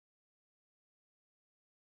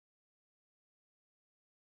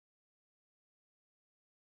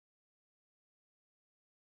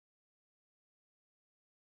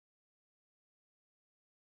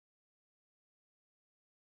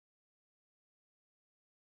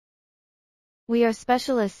We are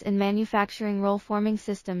specialists in manufacturing roll-forming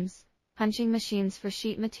systems, punching machines for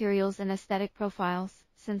sheet materials and aesthetic profiles,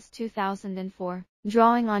 since 2004.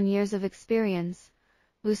 Drawing on years of experience,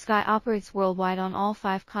 BlueSky operates worldwide on all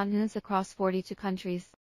 5 continents across 42 countries.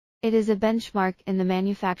 It is a benchmark in the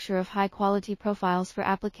manufacture of high-quality profiles for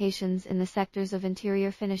applications in the sectors of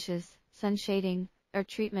interior finishes, sun shading, air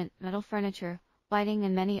treatment, metal furniture, lighting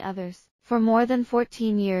and many others. For more than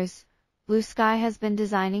 14 years, BlueSky has been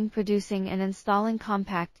designing, producing and installing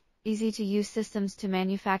compact, easy-to-use systems to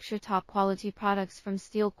manufacture top-quality products from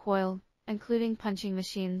steel coil, including punching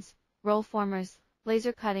machines, roll formers,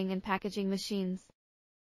 laser cutting and packaging machines.